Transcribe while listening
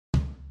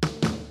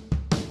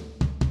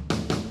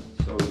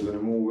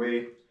remove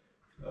weight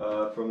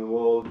from the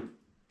wall.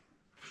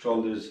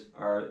 Shoulders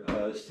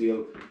are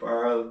still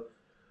parallel.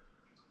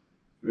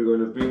 We're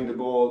going to bring the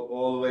ball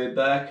all the way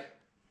back,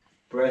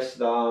 press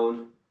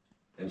down,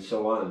 and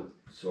so on.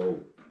 So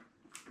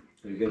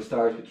you can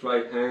start with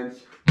right hand.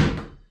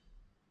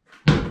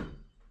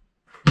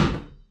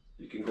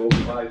 You can go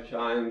 5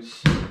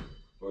 times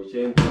or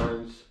 10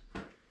 times,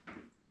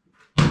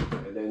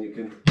 and then you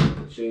can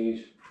change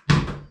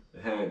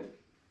the hand.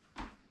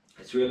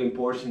 It's really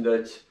important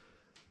that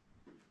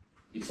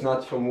it's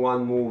not from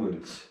one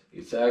movement.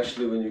 It's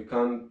actually when you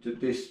come to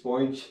this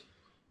point,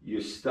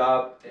 you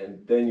stop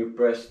and then you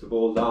press the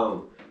ball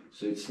down.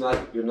 So it's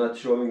not, you're not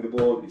throwing the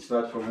ball, it's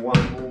not from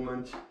one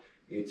movement,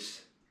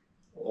 it's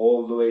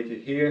all the way to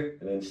here,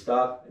 and then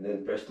stop and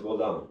then press the ball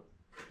down.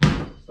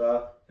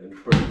 Stop and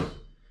press.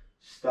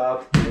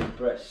 Stop and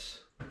press.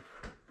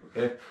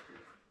 Okay?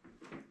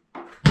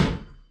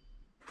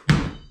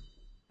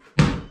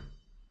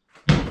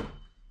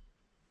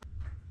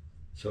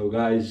 So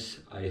guys,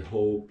 I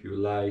hope you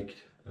liked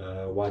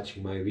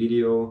watching my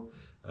video.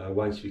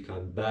 Once we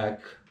come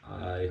back,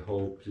 I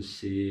hope to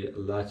see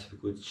lots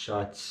of good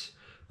shots.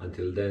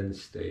 Until then,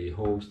 stay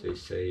home, stay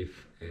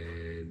safe,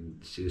 and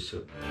see you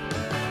soon.